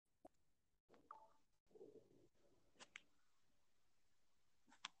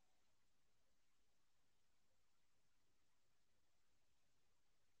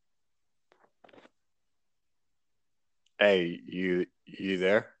Hey, you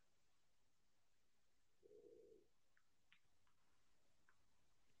there?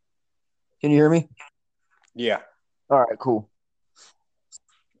 Can you hear me? Yeah. All right, cool.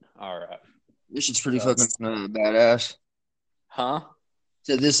 All right. This shit's pretty So, fucking badass. huh?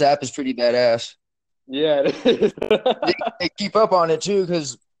 So this app is pretty badass. Yeah, it is. They keep up on it too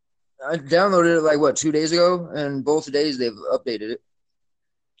because I downloaded it like what 2 days ago, and both days they've updated it.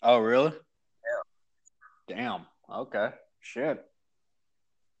 Oh, really? Damn. Okay. Shit.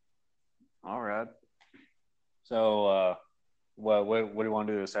 All right. So, what do you want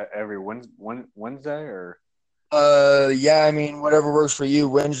to do? This every Wednesday or? Yeah, I mean whatever works for you.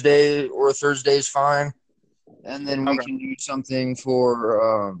 Wednesday or Thursday is fine, and then we Okay. can do something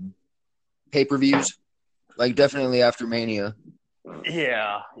for pay-per-views. Like definitely after Mania,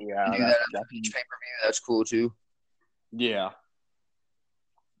 Yeah. we Yeah. can do that That's after each pay-per-view. That's cool too. yeah.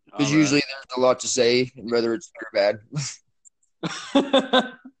 All Because right. usually there's a lot to say, whether it's good or bad.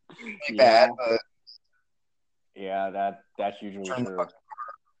 Really bad, Yeah. but Yeah. That's usually turn the true.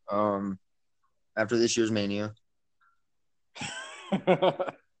 fuck after this year's Mania.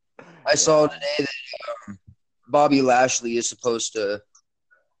 I saw Yeah. today that Bobby Lashley is supposed to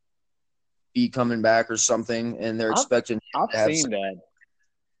be coming back or something, and they're I've expecting him I've to have seen some that.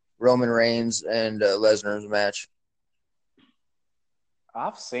 Roman Reigns and Lesnar's match.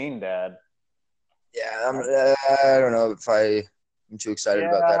 I've seen that. Yeah, I, I don't know if I'm too excited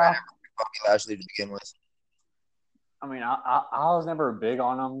about that. I yeah. never liked Bobby Lashley to begin with. I mean, I was never big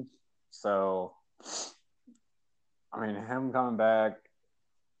on him, so I mean, him coming back,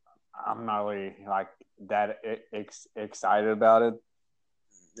 I'm not really like that excited about it.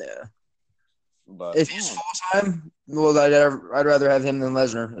 Yeah, But if he's full time, well, I'd rather have him than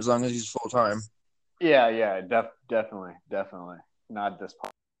Lesnar as long as he's full time. yeah, yeah, definitely not this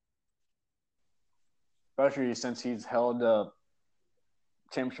part, especially since he's held the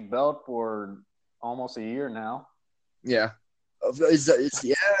championship belt for almost a year now. Yeah,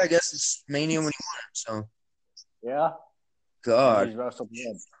 yeah. I guess it's Mania when he won it. So Yeah, and God, he's wrestled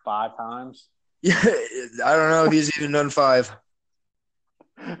what, 5 times. yeah. I don't know if he's even done five.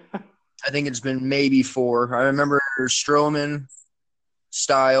 I think it's been maybe four. I remember Strowman,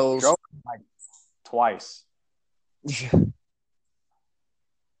 Styles. Strowman like twice.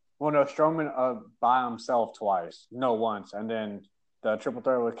 Well, no, Strowman by himself twice. No, once, and then the triple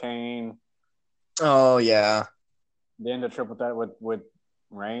threat with Kane. Oh yeah. Then the triple threat with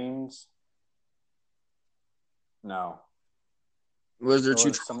Reigns. No, Was there it two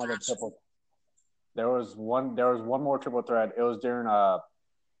was triple some other threats? triple. There was one. There was one more triple threat. It was during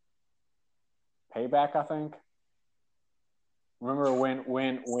Payback, I think. Remember when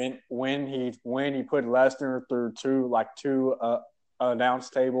he put Lesnar through two announce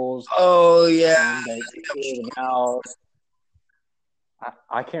tables Oh yeah. and they cleared him out.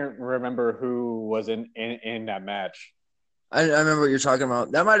 I can't remember who was in that match. I remember what you're talking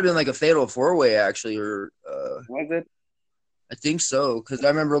about. That might have been like a fatal four way actually, or Was it? I think so because I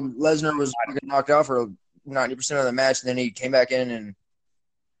remember Lesnar was fucking knocked out for 90% of the match, and then he came back in and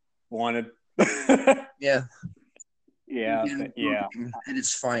Wanted. yeah, Yeah, yeah, at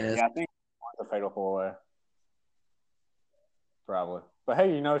its finest. yeah. I think it was a fatal four way, probably. But hey,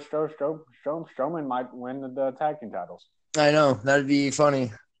 Strowman might win the tag team titles. I know that'd be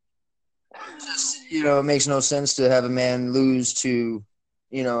funny. Just it makes no sense to have a man lose to,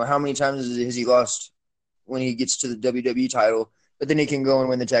 how many times has he lost when he gets to the WWE title, but then he can go and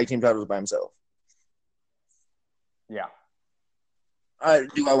win the tag team titles by himself. Yeah,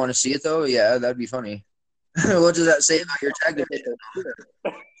 Do I want to see it though? Yeah, that'd be funny. What does that say about your tag division?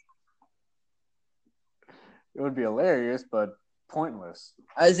 it would be hilarious, but pointless.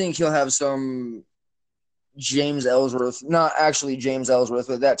 I think he'll have some James Ellsworth, not actually James Ellsworth,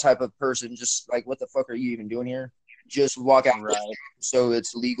 but that type of person. Just like, what the fuck are you even doing here? Just walk out with Right. him so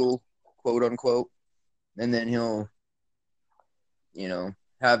it's legal, quote unquote, and then he'll,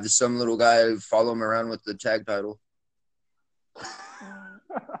 have some little guy follow him around with the tag title.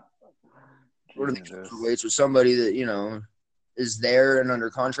 Or the Jesus. cruiserweights or somebody that is there and under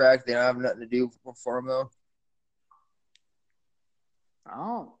contract. They don't have nothing to do for him though. I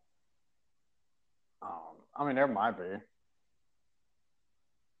don't. I mean, there might be.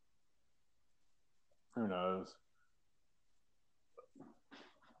 Who knows?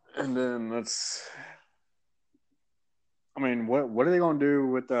 And then let's. I mean, what are they gonna do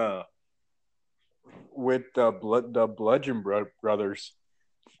with the Bludgeon Brothers?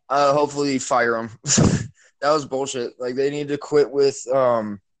 Hopefully fire him. That was bullshit. Like they need to quit with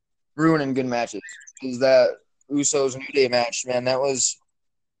ruining good matches because that Usos New Day match, man, that was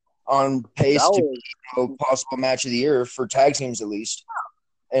on pace That to was be a possible match of the year for tag teams at least.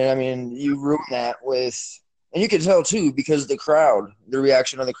 And I mean, you ruin that with, and you can tell too because the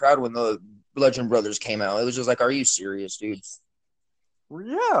reaction of the crowd when the Bludgeon Brothers came out, it was just like, "Are you serious, dude?"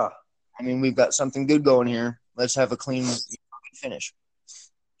 yeah. I mean, we've got something good going here. Let's have a clean finish.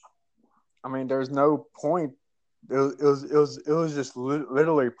 I mean, there's no point. It was just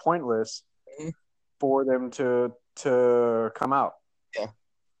literally pointless Mm-hmm. for them to come out. Yeah.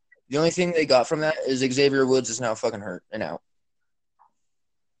 The only thing they got from that is Xavier Woods is now fucking hurt and out.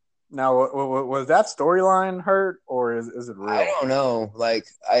 Now, was that storyline hurt or is it real? I don't know. Like,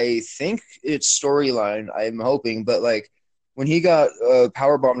 I think it's storyline. I'm hoping, but like when he got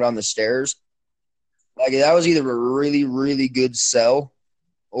power bombed on the stairs, like that was either a really really good sell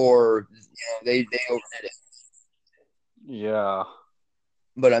or they overdid it. Yeah.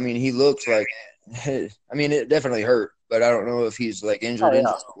 But I mean, he looked like. I mean, it definitely hurt, but I don't know if he's like Oh injured yeah.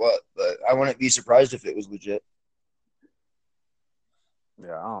 or what. But I wouldn't be surprised if it was legit.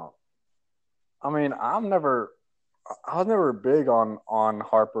 Yeah. I mean, I was never big on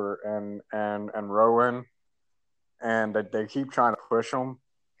Harper and Rowan, and they keep trying to push them,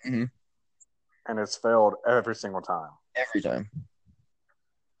 Mm-hmm. and it's failed every single time. Every time.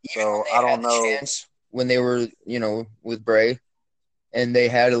 Even when So they I had don't the know. chance, when they were with Bray, and they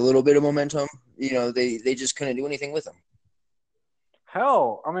had a little bit of momentum, they just couldn't do anything with them.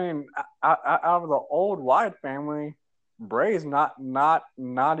 Hell, I mean, out of the old Wyatt family, Bray's not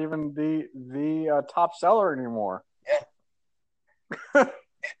even the top seller anymore.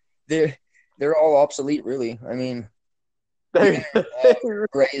 Yeah, they're all obsolete, really. I mean, even They,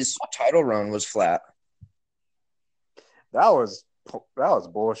 Bray's title run was flat. that was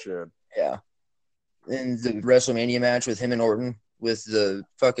bullshit. Yeah, and the WrestleMania match with him and Orton with the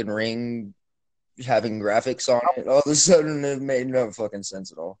fucking ring having graphics on it, all of a sudden it made no fucking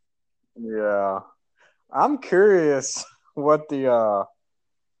sense at all. Yeah, I'm curious what the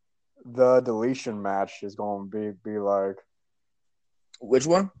deletion match is going to be like. Which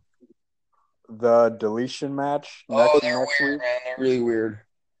one? The deletion match Oh, next they're next weird, week. man. They're really weird.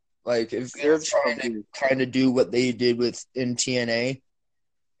 Like if they're It's trying gonna to be. kind of do what they did with in TNA,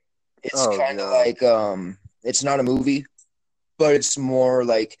 it's Oh kind of god. like it's not a movie, but it's more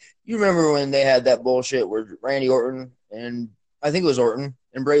like you remember when they had that bullshit where Randy Orton and I think it was Orton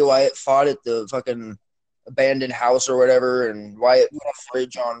and Bray Wyatt fought at the fucking abandoned house or whatever, and Wyatt put a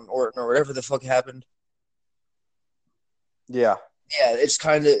fridge on Orton or whatever the fuck happened. Yeah. Yeah, it's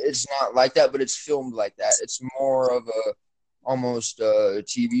not like that, but it's filmed like that. It's more of a almost a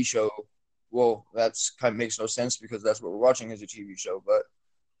TV show. Well, that's kind of makes no sense because that's what we're watching is a TV show, but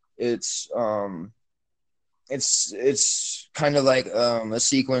it's it's kind of like a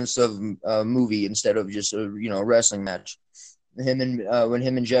sequence of a movie instead of just a wrestling match. When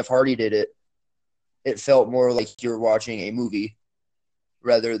him and Jeff Hardy did it, it felt more like you're watching a movie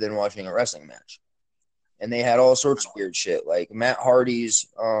rather than watching a wrestling match. And they had all sorts of weird shit, like Matt Hardy's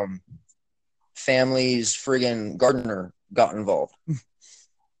family's friggin' gardener got involved,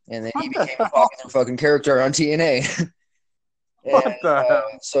 and then he What the became a hell? popular fucking character on TNA. And What the hell?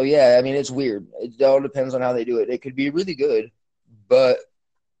 so yeah, I mean it's weird. It all depends on how they do it. It could be really good, but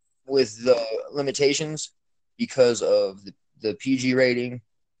with the limitations because of the PG rating,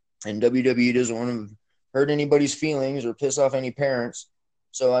 and WWE doesn't want to hurt anybody's feelings or piss off any parents.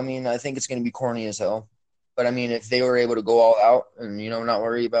 So I mean, I think it's going to be corny as hell. But I mean, if they were able to go all out and not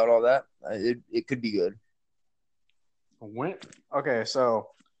worry about all that, it could be good. When? Okay, so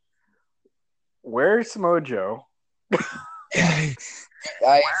where's Samoa Joe? I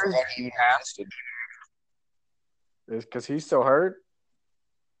forgot he even existed. Is because he's still hurt?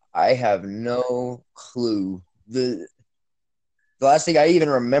 I have no clue. The last thing I even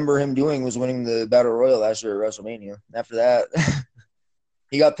remember him doing was winning the Battle Royal last year at WrestleMania. After that,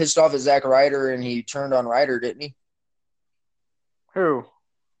 he got pissed off at Zack Ryder and he turned on Ryder, didn't he? Who?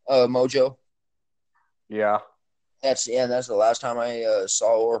 Mojo. Yeah. That's the last time I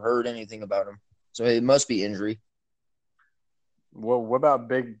saw or heard anything about him. So it must be injury. Well, what about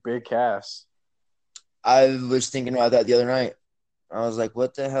Big Cass? I was thinking about that the other night. I was like,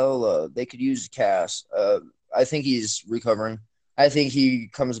 what the hell? They could use Cass. I think he's recovering. I think he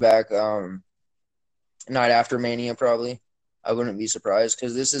comes back night after Mania probably. I wouldn't be surprised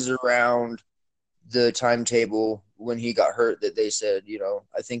because this is around the timetable when he got hurt that they said,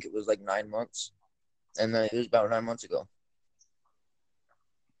 I think it was like 9 months. And then it was about 9 months ago.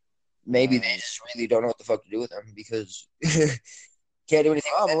 Maybe they just really don't know what the fuck to do with him because can't do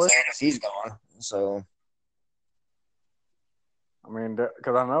anything with him if he's gone. So, I mean,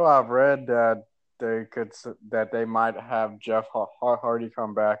 because I know I've read that that they might have Jeff Hardy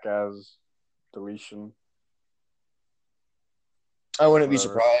come back as deletion. I wouldn't be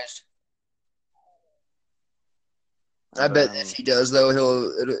Whatever. surprised. I And bet then if he does, though,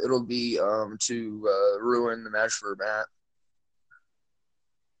 it'll be to ruin the match for Matt.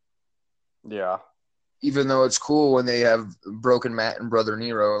 yeah, Even though it's cool when they have broken Matt and Brother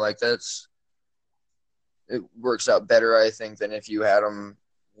Nero, like it works out better, I think, than if you had them,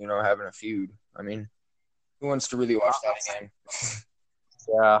 having a feud. I mean, who wants to really watch that again?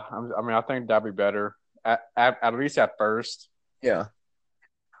 yeah. I mean, I think that'd be better at least at first. Yeah.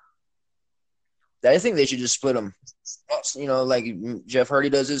 I think they should just split them. Like Jeff Hardy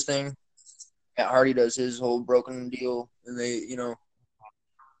does his thing, Matt Hardy does his whole broken deal, and they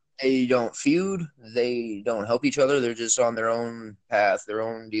don't feud, they don't help each other. They're just on their own path, their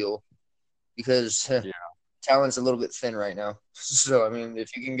own deal, because Yeah. talent's a little bit thin right now. So I mean,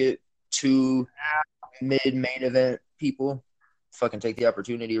 if you can get two mid main event people, fucking take the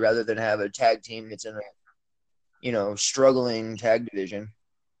opportunity rather than have a tag team that's in a struggling tag division.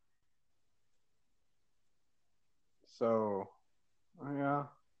 So, yeah,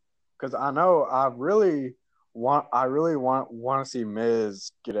 because I know I really want to see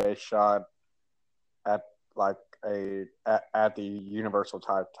Miz get a shot at like at the Universal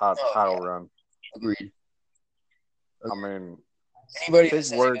title run. Agreed. I mean, Anybody that his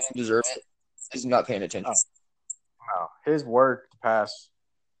says work. he doesn't deserve it is not paying attention. No, his work the past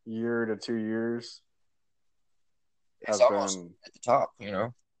year to 2 years It's has almost been at the top,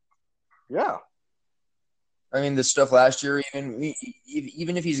 yeah. I mean, the stuff last year, even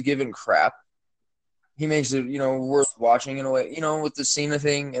if he's given crap, he makes it, worth watching in a way, with the Cena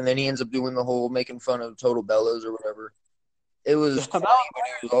thing, and then he ends up doing the whole making fun of Total Bellas or whatever. It was funny, but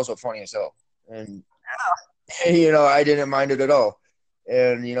it was also funny as hell. And, I didn't mind it at all.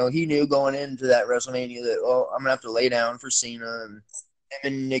 And, he knew going into that WrestleMania that, I'm going to have to lay down for Cena, and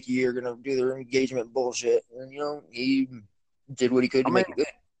him and Nikki are going to do their engagement bullshit. And, he did what he could to make it good.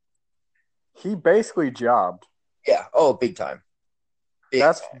 He basically jobbed. Yeah. Oh, big time.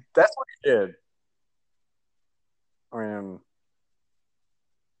 That's what he did. I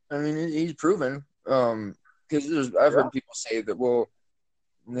mean, he's proven. Because I've heard people say that, well,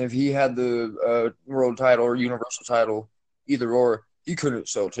 if he had the world title or universal title, either or, he couldn't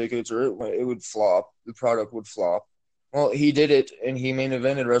sell tickets or it would flop. The product would flop. Well, he did it, and he main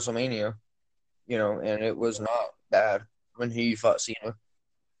evented WrestleMania, and it was not bad when he fought Cena.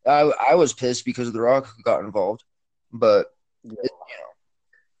 I was pissed because The Rock got involved, but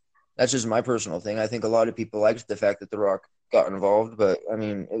that's just my personal thing. I think a lot of people liked the fact that The Rock got involved, but I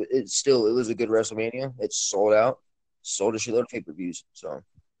mean, it was a good WrestleMania. It sold out, sold a shitload of pay-per-views. So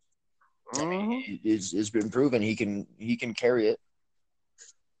I mean, it's been proven he can carry it,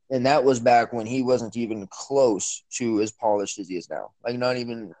 and that was back when he wasn't even close to as polished as he is now. Like not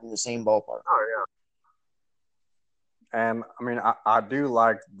even in the same ballpark. Oh yeah. And I mean, I do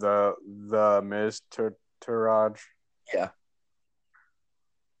like the Miz Taraj. Yeah,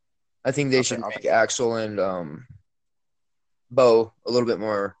 I think they should make Axel and Bo a little bit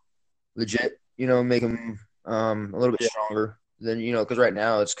more legit. Make them a little bit stronger than because right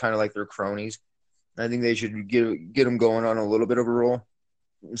now it's kind of like they're cronies. I think they should get them going on a little bit of a roll,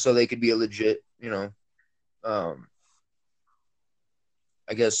 so they could be a legit, I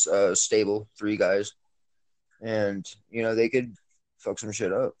guess stable 3 guys, and they could fuck some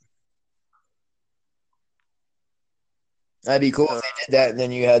shit up. That'd be cool if they did that, and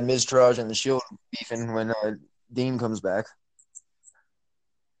then you had Miztourage and the Shield beefing when Dean comes back.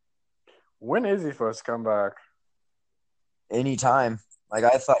 When is he supposed to come back? Anytime. Like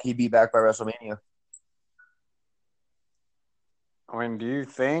I thought he'd be back by WrestleMania. I mean, do you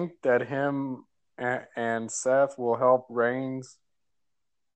think that him and Seth will help Reigns